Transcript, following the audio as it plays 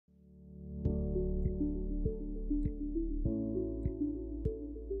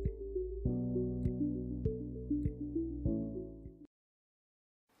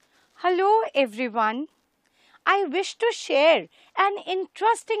Hello everyone. I wish to share an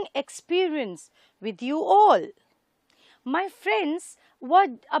interesting experience with you all. My friends were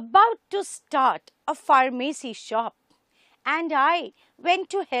about to start a pharmacy shop and I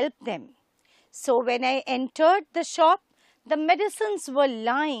went to help them. So when I entered the shop, the medicines were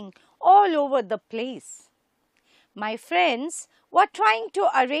lying all over the place. My friends were trying to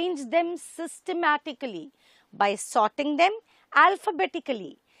arrange them systematically by sorting them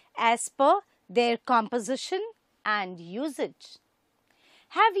alphabetically as per their composition and usage.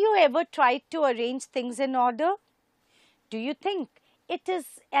 Have you ever tried to arrange things in order? Do you think it is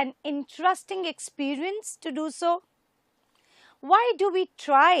an interesting experience to do so? Why do we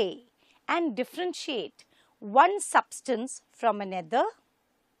try and differentiate one substance from another?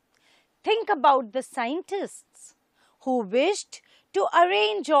 Think about the scientists who wished to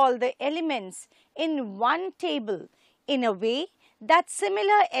arrange all the elements in one table in a way that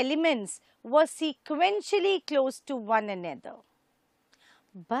similar elements were sequentially close to one another.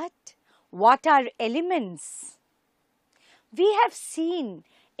 But what are elements? We have seen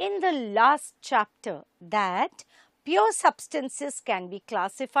in the last chapter that pure substances can be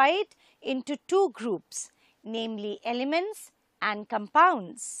classified into two groups, namely elements and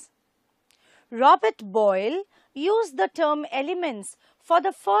compounds. Robert Boyle used the term elements for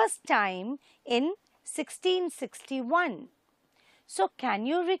the first time in 1661. So, can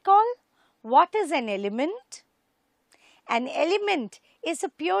you recall what is an element? An element is a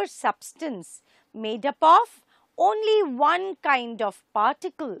pure substance made up of only one kind of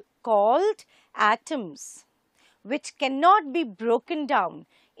particle called atoms, which cannot be broken down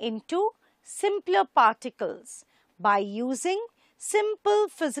into simpler particles by using simple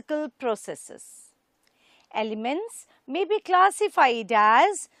physical processes. Elements may be classified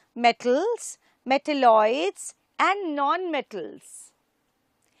as metals, metalloids, and non-metals.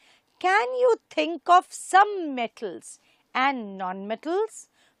 Can you think of some metals and non-metals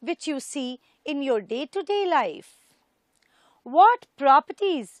which you see in your day-to-day life? What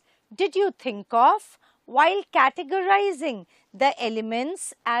properties did you think of while categorizing the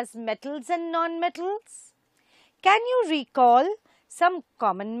elements as metals and non-metals? Can you recall some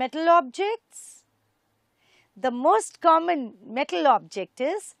common metal objects? The most common metal object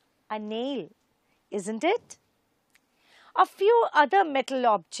is a nail, isn't it? A few other metal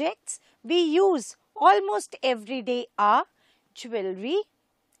objects we use almost every day are jewelry,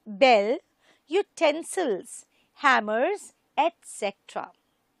 bell, utensils, hammers, etc.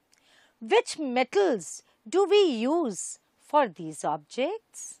 Which metals do we use for these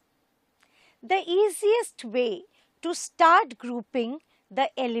objects? The easiest way to start grouping the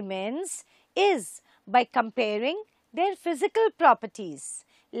elements is by comparing their physical properties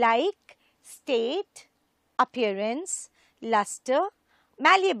like state, appearance, luster,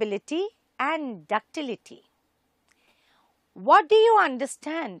 malleability and ductility. What do you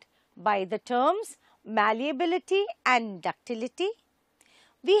understand by the terms malleability and ductility?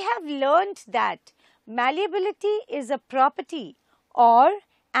 We have learnt that malleability is a property or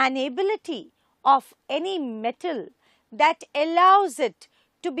an ability of any metal that allows it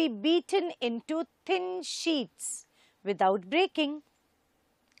to be beaten into thin sheets without breaking.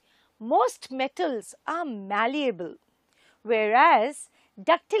 Most metals are malleable, whereas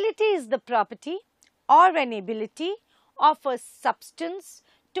ductility is the property or an ability of a substance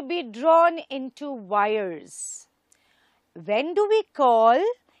to be drawn into wires. When do we call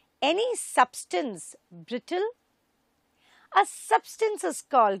any substance brittle? A substance is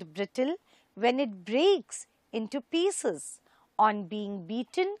called brittle when it breaks into pieces on being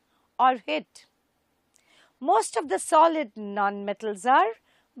beaten or hit. Most of the solid non-metals are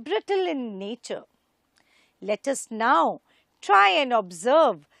brittle in nature. Let us now try and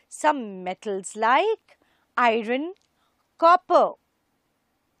observe some metals like iron, copper,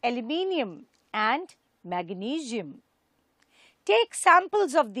 aluminium and magnesium. Take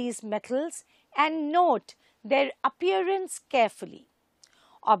samples of these metals and note their appearance carefully.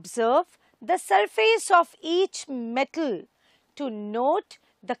 Observe the surface of each metal to note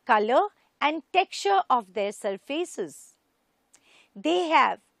the color and texture of their surfaces. They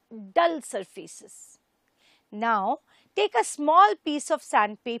have dull surfaces. Now, take a small piece of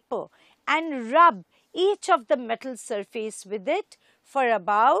sandpaper and rub each of the metal surface with it for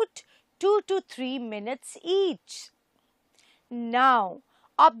about 2 to 3 minutes each. Now,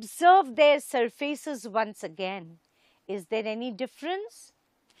 observe their surfaces once again. Is there any difference?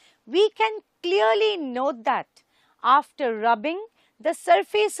 We can clearly note that after rubbing the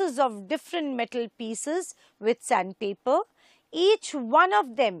surfaces of different metal pieces with sandpaper, each one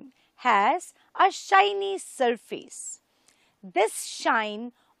of them has a shiny surface. This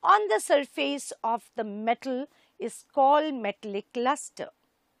shine on the surface of the metal is called metallic luster.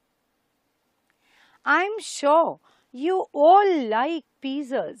 I'm sure you all like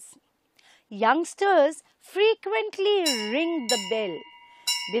pizzas. Youngsters frequently ring the bell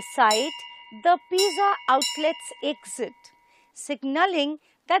beside the pizza outlet's exit, signaling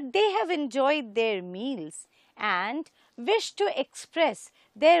that they have enjoyed their meals and wish to express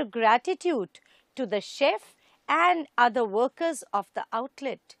their gratitude to the chef and other workers of the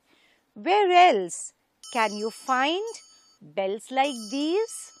outlet. Where else can you find bells like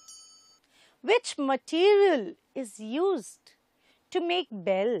these? Which material is used to make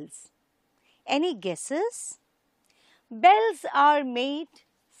bells? Any guesses? Bells are made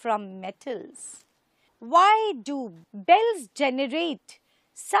from metals. Why do bells generate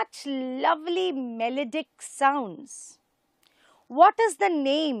such lovely melodic sounds? What is the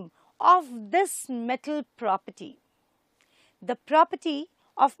name of this metal property? The property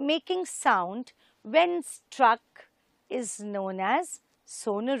of making sound when struck is known as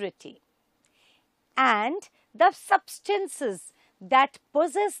sonority. And the substances that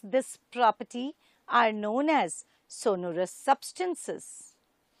possess this property are known as sonorous substances.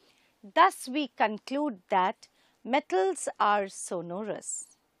 Thus, we conclude that metals are sonorous.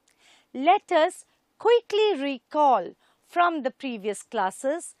 Let us quickly recall from the previous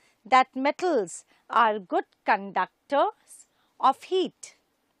classes that metals are good conductors of heat.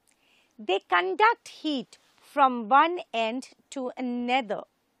 They conduct heat from one end to another.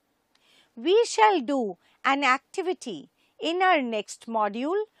 We shall do an activity in our next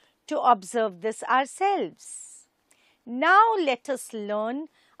module to observe this ourselves. Now let us learn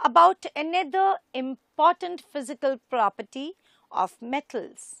about another important physical property of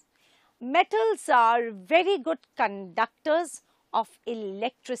metals. Metals are very good conductors of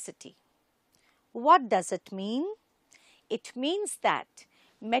electricity. What does it mean? It means that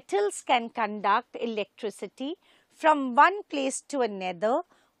metals can conduct electricity from one place to another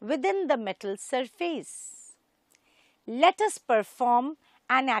within the metal surface. Let us perform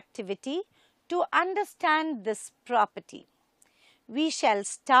an activity to understand this property. We shall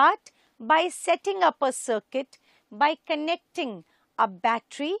start by setting up a circuit by connecting a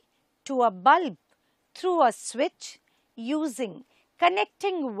battery to a bulb through a switch using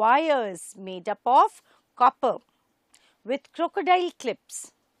connecting wires made up of copper with crocodile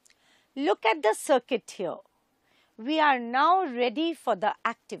clips. Look at the circuit here. We are now ready for the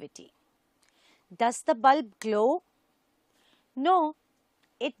activity. Does the bulb glow? No,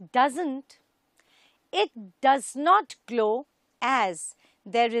 it doesn't. It does not glow as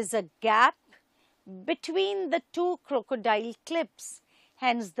there is a gap between the two crocodile clips.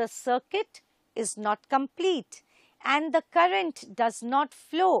 Hence, the circuit is not complete and the current does not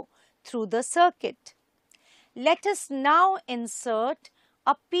flow through the circuit. Let us now insert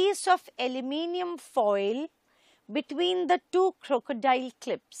a piece of aluminium foil between the two crocodile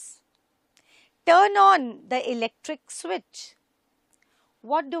clips. Turn on the electric switch.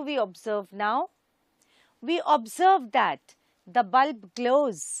 What do we observe now? We observe that the bulb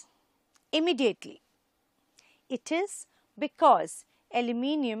glows immediately. It is because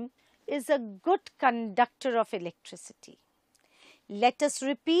aluminium is a good conductor of electricity. Let us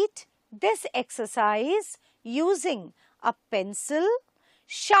repeat this exercise using a pencil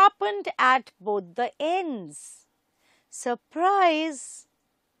sharpened at both the ends. Surprise!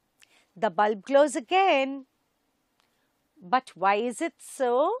 The bulb glows again. But why is it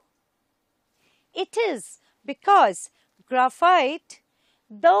so? It is because graphite,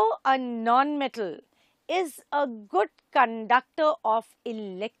 though a non-metal, is a good conductor of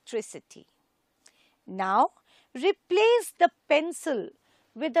electricity. Now, replace the pencil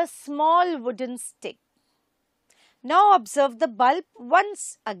with a small wooden stick. Now observe the bulb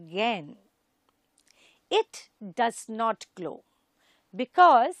once again. It does not glow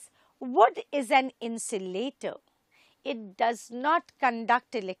because wood is an insulator. It does not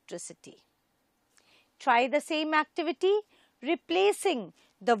conduct electricity. Try the same activity replacing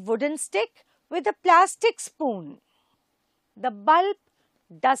the wooden stick with a plastic spoon. The bulb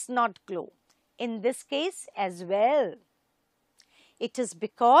does not glow in this case as well. It is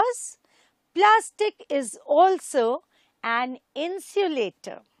because plastic is also an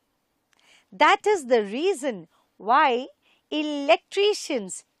insulator. That is the reason why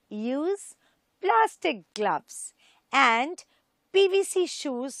electricians use plastic gloves and PVC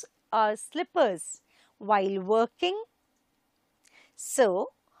shoes or slippers while working.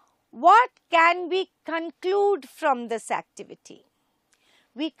 So, what can we conclude from this activity?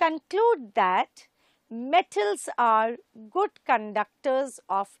 We conclude that metals are good conductors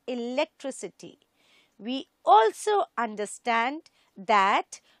of electricity. We also understand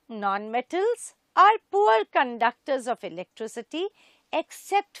that nonmetals are poor conductors of electricity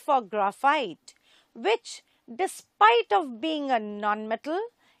except for graphite, which despite of being a nonmetal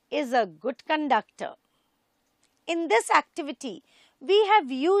is a good conductor. In this activity, we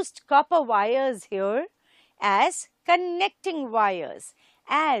have used copper wires here as connecting wires,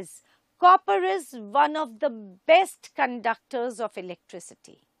 as copper is one of the best conductors of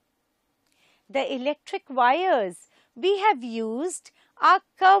electricity. The electric wires we have used are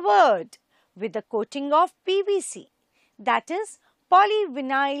covered with a coating of PVC, that is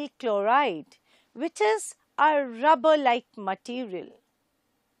polyvinyl chloride, which is a rubber-like material.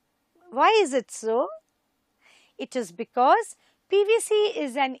 Why is it so? It is because PVC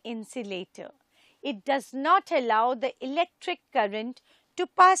is an insulator. It does not allow the electric current to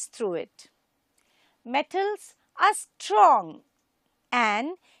pass through it. Metals are strong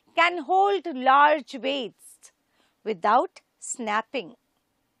and can hold large weights without snapping.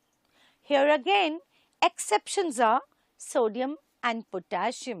 Here again, exceptions are sodium and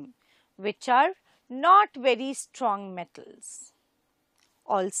potassium, which are not very strong metals.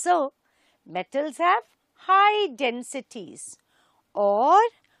 Also, metals have high densities, or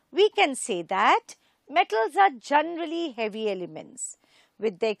we can say that metals are generally heavy elements,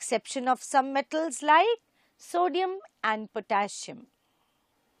 with the exception of some metals like sodium and potassium.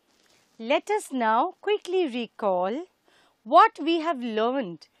 Let us now quickly recall what we have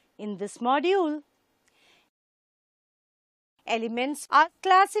learned in this module. Elements are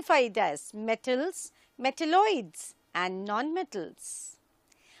classified as metals, metalloids, and nonmetals.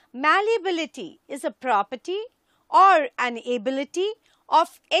 Malleability is a property or an ability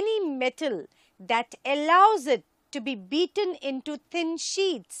of any metal that allows it to be beaten into thin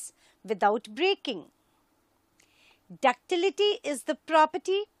sheets without breaking. Ductility is the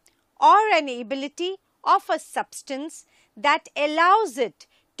property or an ability of a substance that allows it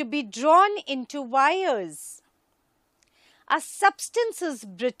to be drawn into wires. A substance is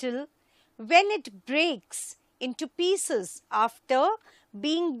brittle when it breaks into pieces after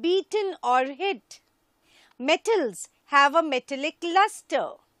being beaten or hit. Metals have a metallic luster.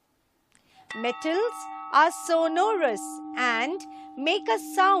 Metals are sonorous and make a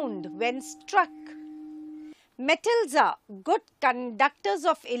sound when struck. Metals are good conductors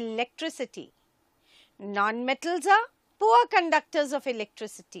of electricity. Non-metals are poor conductors of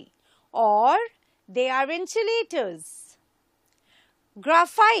electricity, or they are insulators.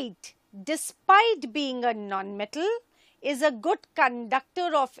 Graphite, despite being a non-metal, is a good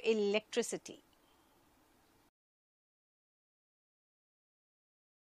conductor of electricity.